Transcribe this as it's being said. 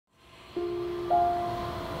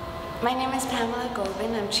My name is Pamela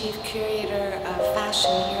Golbin. I'm Chief Curator of Fashion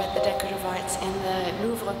here at the Decorative Arts in the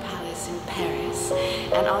Louvre Palace in Paris,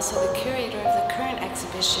 and also the curator of the current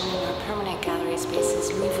exhibition in our permanent gallery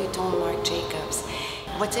spaces, Louis Vuitton-Marc Jacobs.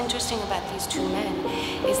 What's interesting about these two men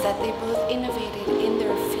is that they both innovated in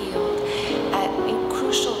their field in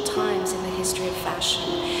crucial times in the history of fashion.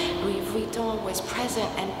 Louis Vuitton was present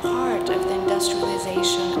and part of the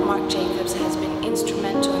industrialization. Marc Jacobs has been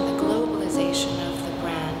instrumental in the globalization of the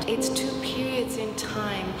brand. It's two periods in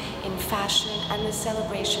time in fashion and the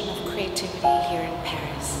celebration of creativity here in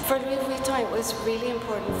Paris. For Louis Vuitton, it was really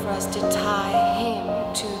important for us to tie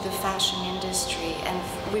him to the fashion industry, and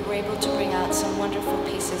we were able to bring out some wonderful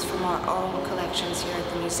pieces from our own collections here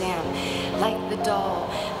at the museum, like the doll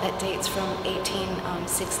that dates from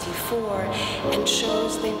 1864 and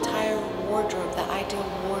shows the entire wardrobe, the ideal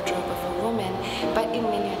wardrobe of a woman, but in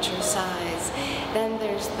miniature size. Then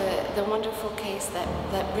there's the wonderful case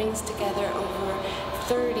that brings together over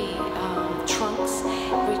 30 trunks,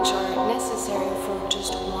 which are necessary for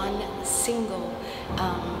just one single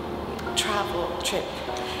travel trip.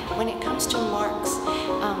 When it comes to Marc's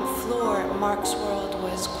floor, Marc's world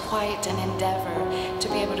was quite an endeavor to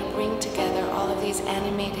be able to bring together all of these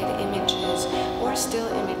animated images or still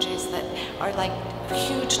images that are like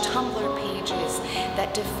huge Tumblr pages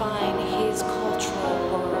that define his cultural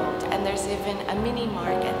world. And there's even a mini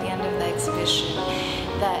Marc at the end of the exhibition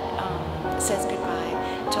that says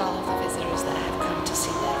goodbye to all of the visitors.